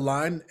stars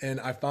aligned,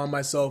 and I found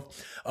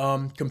myself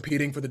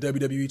competing for the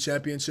WWE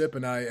championship,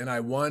 and I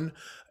won,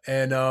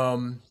 and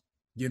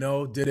you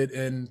know, did it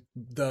in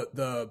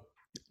the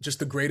just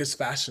the greatest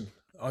fashion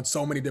on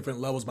so many different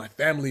levels. My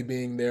family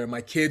being there,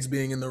 my kids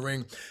being in the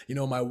ring, you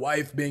know, my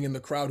wife being in the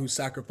crowd who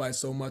sacrificed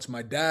so much,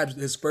 my dad,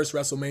 his first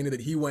WrestleMania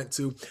that he went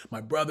to,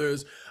 my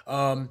brothers.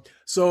 Yeah,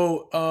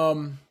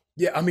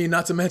 I mean,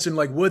 not to mention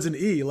like Woods and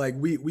E, like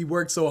we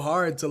worked so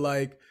hard to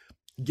like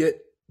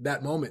get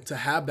that moment, to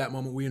have that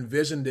moment. We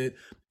envisioned it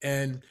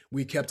and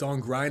we kept on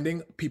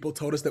grinding. People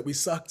told us that we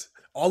sucked.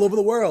 All over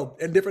the world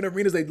in different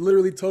arenas, they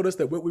literally told us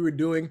that what we were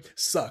doing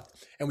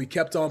sucked, and we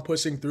kept on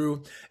pushing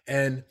through.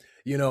 And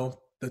you know,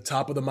 the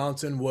top of the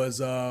mountain was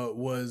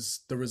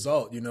the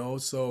result. You know,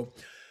 so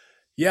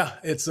yeah,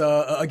 it's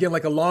again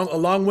like a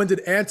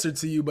long-winded answer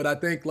to you, but I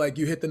think like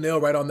you hit the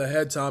nail right on the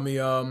head, Tommy.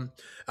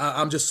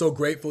 I'm just so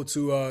grateful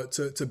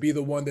to be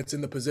the one that's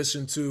in the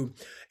position to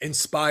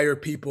inspire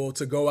people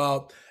to go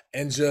out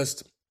and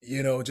just,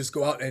 you know, just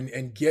go out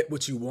and get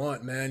what you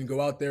want, man.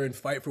 Go out there and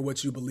fight for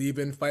what you believe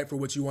in, fight for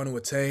what you want to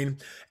attain.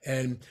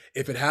 And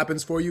if it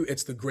happens for you,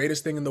 it's the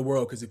greatest thing in the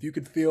world. Because if you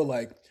could feel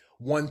like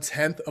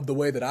 1/10 of the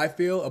way that I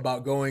feel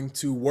about going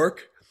to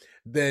work,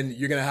 then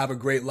you're going to have a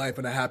great life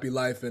and a happy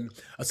life and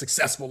a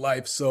successful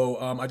life. So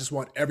I just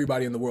want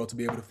everybody in the world to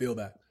be able to feel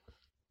that.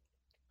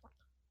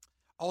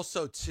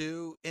 Also,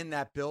 too, in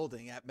that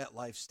building at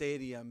MetLife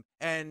Stadium,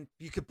 and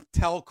you could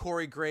tell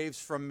Corey Graves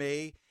from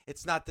me,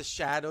 it's not the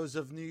shadows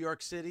of New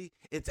York City.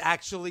 It's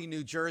actually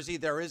New Jersey.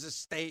 There is a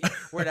state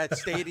where that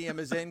stadium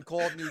is in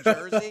called New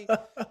Jersey.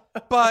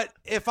 But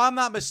if I'm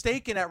not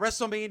mistaken, at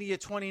WrestleMania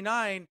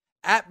 29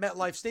 at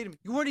MetLife Stadium,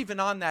 you weren't even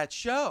on that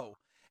show.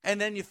 And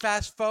then you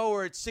fast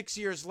forward 6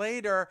 years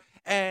later,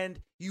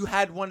 and you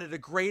had one of the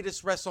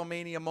greatest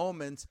WrestleMania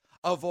moments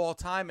of all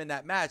time in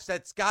that match.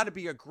 That's got to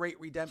be a great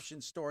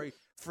redemption story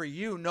for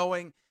you,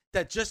 knowing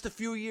that just a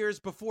few years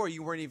before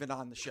you weren't even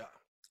on the show.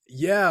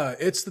 Yeah,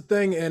 it's the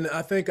thing. And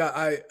I think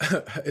I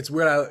it's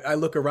weird. I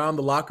look around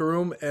the locker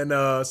room and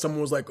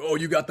someone was like, oh,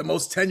 you got the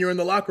most tenure in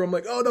the locker room. I'm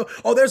like, oh, no.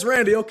 Oh, there's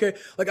Randy. Okay.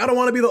 Like, I don't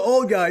want to be the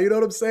old guy. You know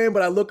what I'm saying?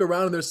 But I look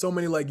around and there's so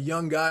many like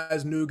young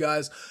guys, new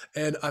guys.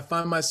 And I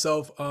find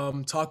myself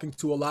talking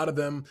to a lot of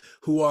them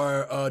who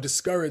are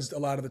discouraged a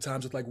lot of the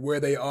times with like where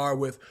they are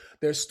with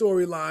their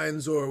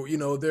storylines or, you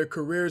know, their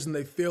careers. And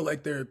they feel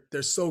like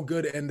they're so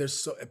good. And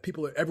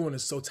everyone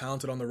is so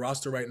talented on the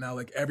roster right now.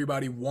 Like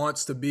everybody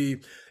wants to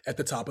be at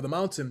the top of the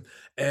mountain,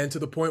 and to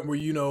the point where,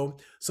 you know,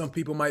 some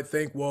people might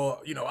think, well,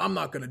 you know, I'm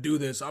not going to do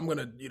this. I'm going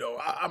to, you know,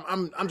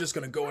 I'm just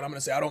going to go and I'm going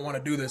to say, I don't want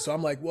to do this. So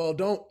I'm like, well,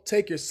 don't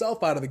take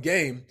yourself out of the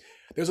game.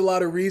 There's a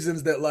lot of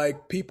reasons that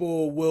like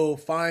people will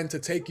find to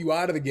take you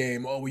out of the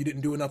game. Oh, well, you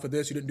didn't do enough of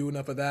this. You didn't do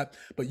enough of that,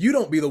 but you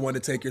don't be the one to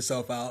take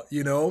yourself out,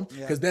 you know,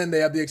 because then they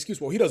have the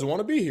excuse. Well, he doesn't want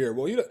to be here.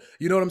 Well, you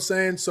know what I'm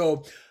saying?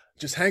 So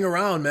just hang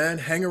around, man.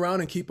 Hang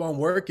around and keep on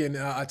working.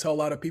 I tell a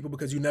lot of people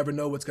because you never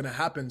know what's going to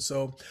happen.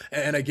 So,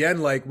 and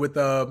again, like with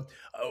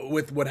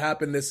what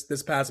happened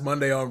this past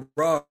Monday on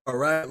Raw,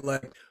 right?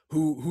 Like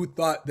who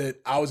thought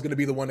that I was going to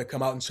be the one to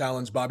come out and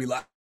challenge Bobby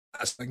Lashley?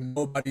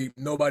 Like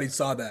nobody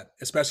saw that,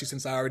 especially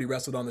since I already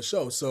wrestled on the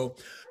show. So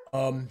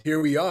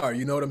here we are.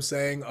 You know what I'm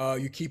saying?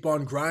 You keep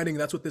on grinding.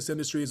 That's what this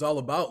industry is all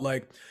about.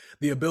 Like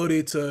the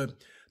ability to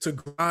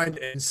grind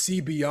and see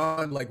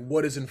beyond like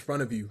what is in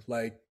front of you.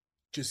 Like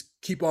just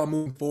keep on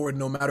moving forward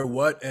no matter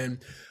what,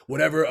 and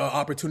whatever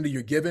opportunity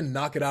you're given,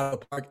 knock it out of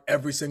the park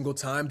every single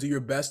time. Do your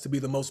best to be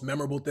the most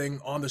memorable thing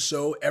on the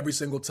show every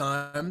single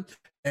time,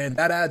 and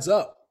that adds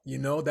up. You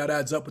know, that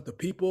adds up with the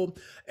people,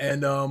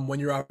 and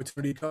when your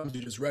opportunity comes,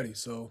 you're just ready.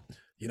 So,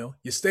 you know,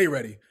 you stay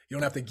ready. You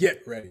don't have to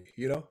get ready,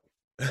 you know?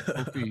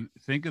 Kofi,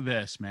 think of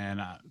this,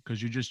 man,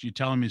 because you're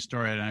telling me a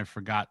story, and I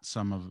forgot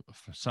some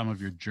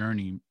of your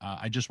journey.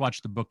 I just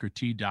watched the Booker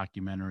T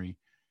documentary.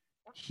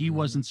 He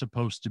wasn't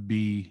supposed to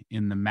be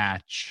in the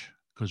match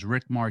because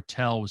Rick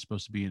Martel was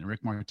supposed to be in.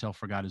 Rick Martel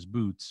forgot his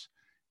boots,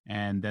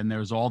 and then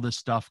there's all this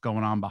stuff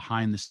going on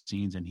behind the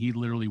scenes, and he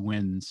literally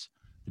wins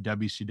the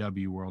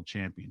WCW World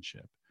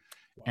Championship.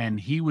 Wow. And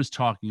he was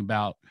talking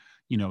about,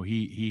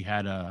 he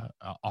had a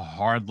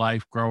hard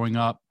life growing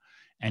up.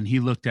 And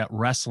he looked at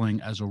wrestling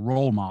as a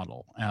role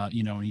model, and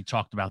he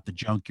talked about the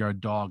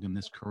Junkyard Dog and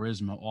this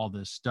charisma, all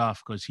this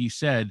stuff, because he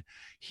said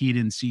he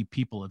didn't see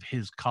people of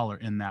his color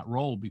in that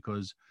role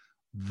because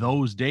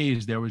those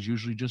days there was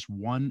usually just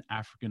one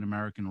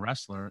African-American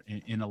wrestler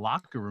in a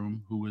locker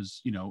room who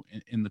was,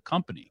 in the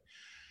company.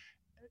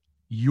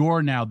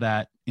 You're now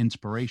that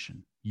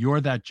inspiration. You're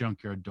that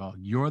Junkyard Dog.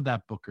 You're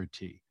that Booker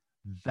T.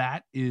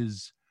 That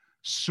is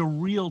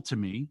surreal to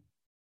me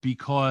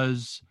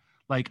because –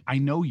 I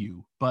know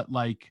you, but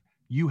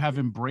you have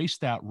embraced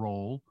that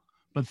role,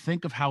 but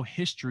think of how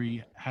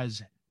history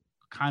has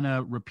kind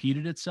of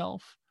repeated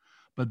itself.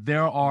 But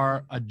there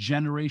are a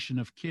generation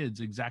of kids,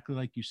 exactly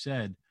like you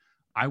said.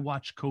 I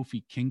watched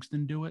Kofi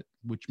Kingston do it,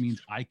 which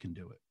means I can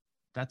do it.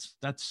 That's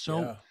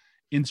so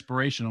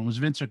inspirational. It was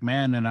Vince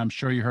McMahon, and I'm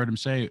sure you heard him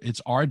say,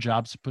 it's our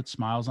jobs to put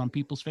smiles on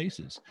people's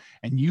faces.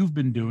 And you've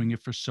been doing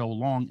it for so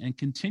long and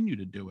continue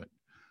to do it.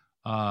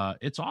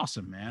 It's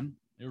awesome, man.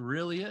 It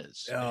really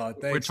is. Oh,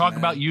 thanks, we're talking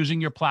man. about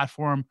using your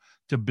platform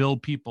to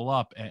build people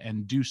up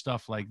and do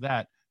stuff like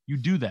that. You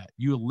do that.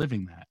 You're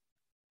living that.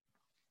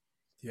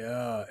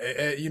 Yeah.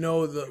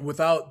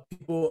 Without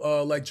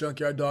people like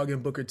Junkyard Dog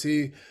and Booker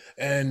T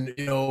and,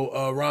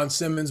 Ron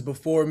Simmons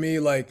before me,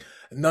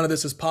 none of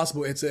this is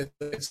possible. It's a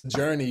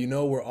journey,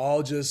 we're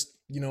all just,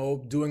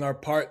 doing our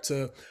part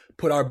to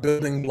put our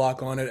building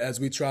block on it as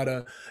we try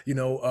to,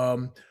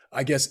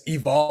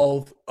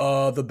 evolve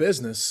the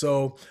business.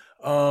 So,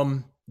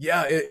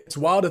 yeah, it's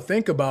wild to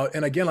think about.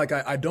 And again,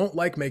 I don't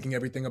like making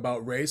everything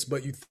about race,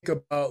 but you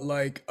think about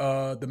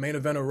the main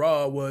event of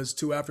Raw was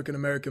two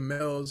African-American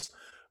males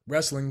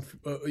wrestling,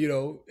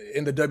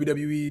 in the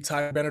WWE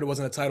title banner. It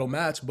wasn't a title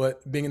match,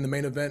 but being in the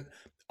main event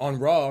on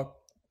Raw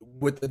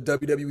with the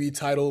WWE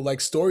title,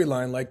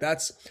 storyline,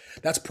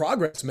 that's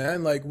progress,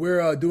 man.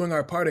 We're doing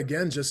our part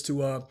again just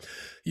to, I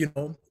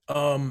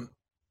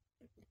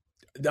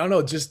don't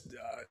know, just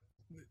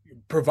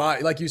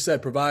provide, like you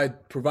said,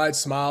 provide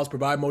smiles,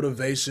 provide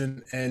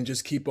motivation, and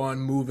just keep on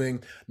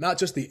moving, not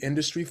just the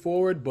industry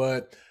forward,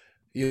 but,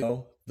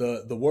 the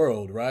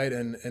world, right?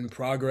 And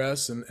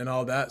progress and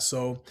all that.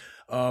 So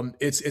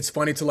it's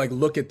funny to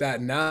look at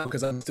that now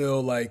because I'm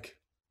still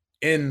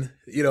in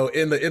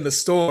the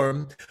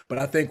storm. But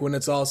I think when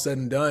it's all said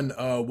and done,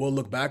 we'll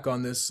look back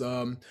on this,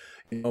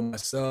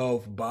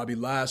 myself, Bobby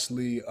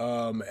Lashley,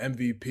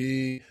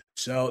 MVP,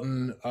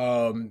 Shelton,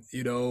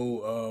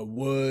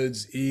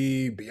 Woods,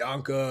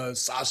 Bianca,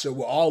 Sasha,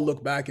 we'll all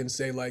look back and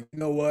say, you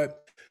know what?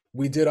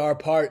 We did our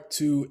part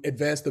to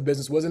advance the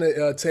business. Wasn't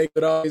it Tate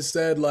that always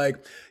said,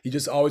 he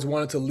just always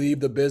wanted to leave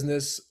the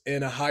business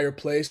in a higher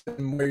place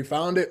than where he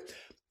found it?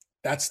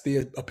 That's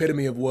the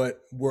epitome of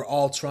what we're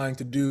all trying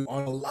to do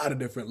on a lot of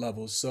different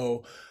levels.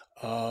 So,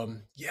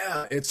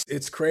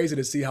 it's crazy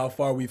to see how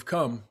far we've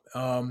come.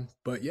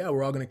 But yeah,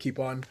 we're all going to keep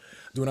on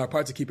doing our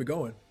part to keep it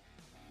going.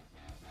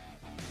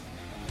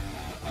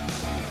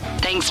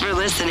 Thanks for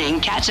listening.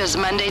 Catch us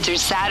Monday through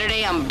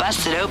Saturday on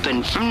Busted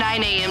Open from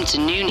 9 a.m. to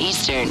noon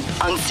Eastern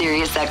on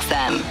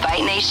SiriusXM,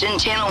 Fight Nation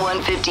Channel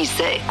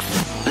 156.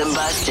 The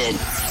Busted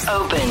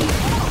Open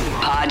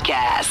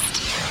Podcast.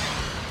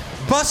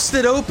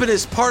 Busted Open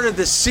is part of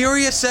the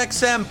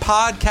SiriusXM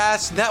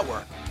Podcast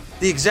Network.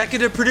 The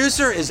executive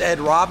producer is Ed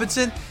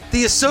Robinson.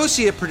 The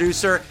associate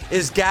producer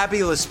is Gabby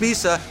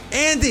Laspisa.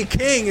 Andy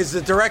King is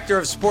the director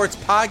of sports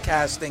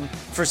podcasting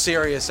for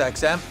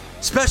SiriusXM.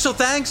 Special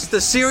thanks to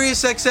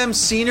SiriusXM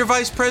Senior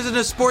Vice President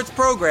of Sports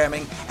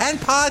Programming and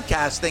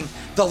Podcasting,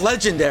 the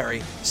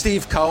legendary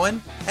Steve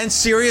Cohen, and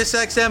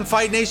SiriusXM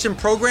Fight Nation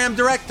Program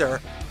Director,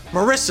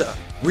 Marissa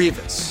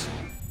Rivas.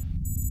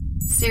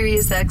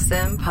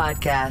 SiriusXM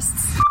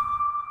Podcasts.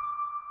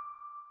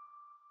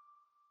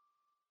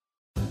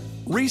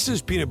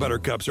 Reese's peanut butter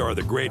cups are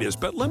the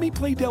greatest, but let me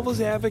play devil's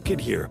advocate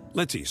here.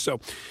 Let's see. So,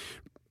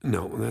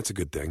 no, that's a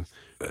good thing.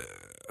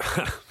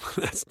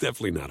 That's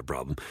definitely not a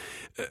problem.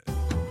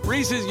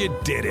 Reese's, you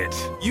did it.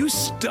 You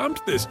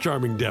stumped this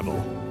charming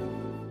devil.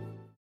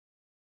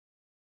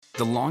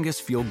 The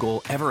longest field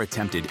goal ever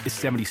attempted is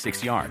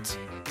 76 yards.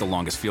 The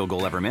longest field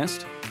goal ever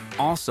missed?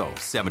 Also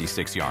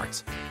 76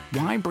 yards.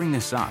 Why bring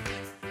this up?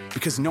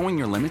 Because knowing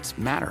your limits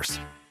matters,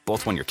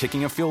 both when you're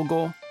kicking a field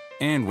goal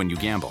and when you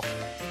gamble.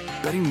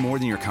 Betting more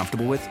than you're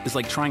comfortable with is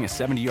like trying a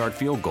 70-yard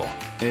field goal.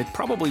 It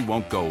probably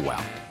won't go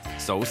well.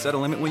 So set a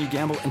limit when you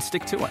gamble and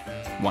stick to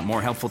it. Want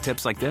more helpful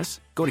tips like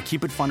this? Go to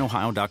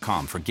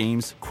keepitfunohio.com for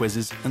games,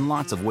 quizzes, and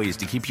lots of ways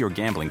to keep your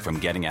gambling from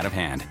getting out of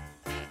hand.